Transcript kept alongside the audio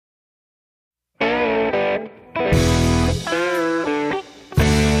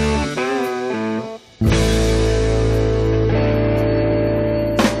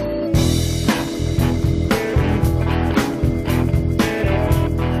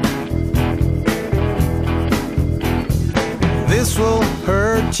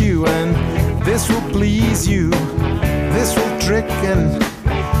tempt you and this will please you. This will trick and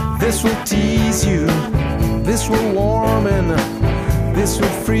this will tease you. This will warm and this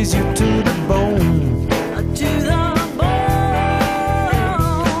will freeze you to the bone. To the bone.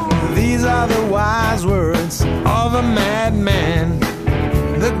 These are the wise words of a madman,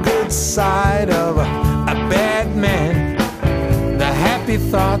 the good side of a bad man, the happy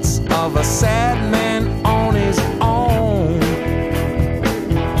thoughts of a sad man on his own.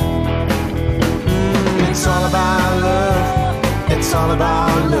 It's all about love. It's all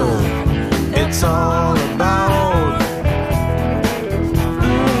about love. It's all about.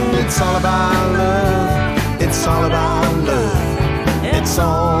 It's all about love. It's all about love. It's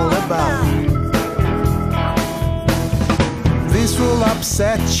all about. This will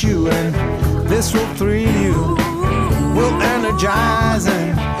upset you and this will thrill you, will energize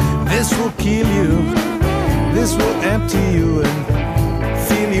and this will kill you. This will empty you and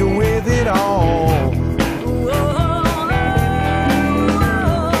fill you with it all.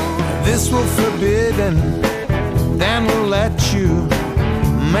 This will forbid and then we'll let you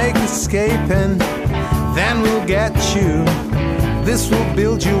make escape and then we'll get you. This will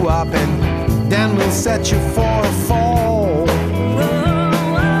build you up and then we'll set you for a fall.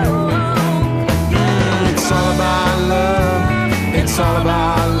 It's all about love. It's all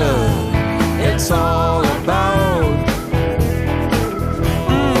about love. It's all about.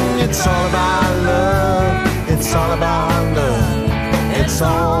 It's all about love. It's all about love. It's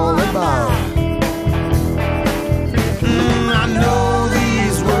all about. I know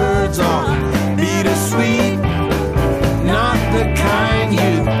these words are bittersweet, not the kind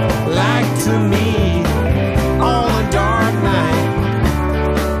you like to meet on a dark night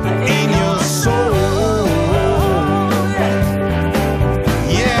in your soul.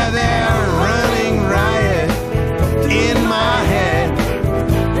 Yeah, they're running riot in my head.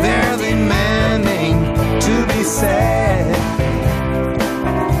 They're demanding to be said.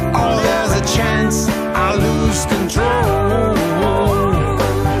 Oh, there's a chance I'll lose control.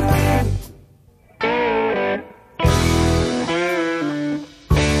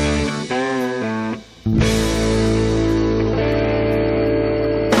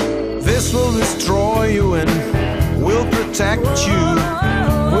 This will destroy you and will protect you,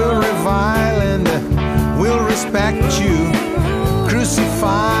 will revile and will respect you,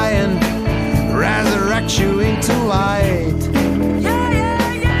 crucify and resurrect you into light.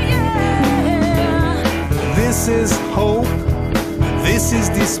 This is hope, this is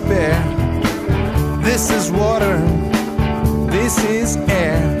despair, this is water, this is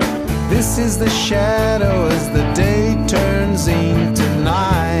air, this is the shadow as the day turns into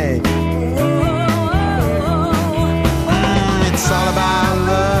night. It's all about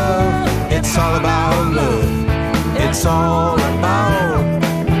love, it's all about love, it's all about.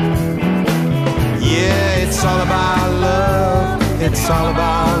 Yeah, it's all about love, it's all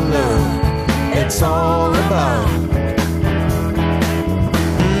about love. It's all about.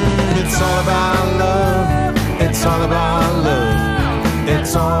 It's all about love. It's all about.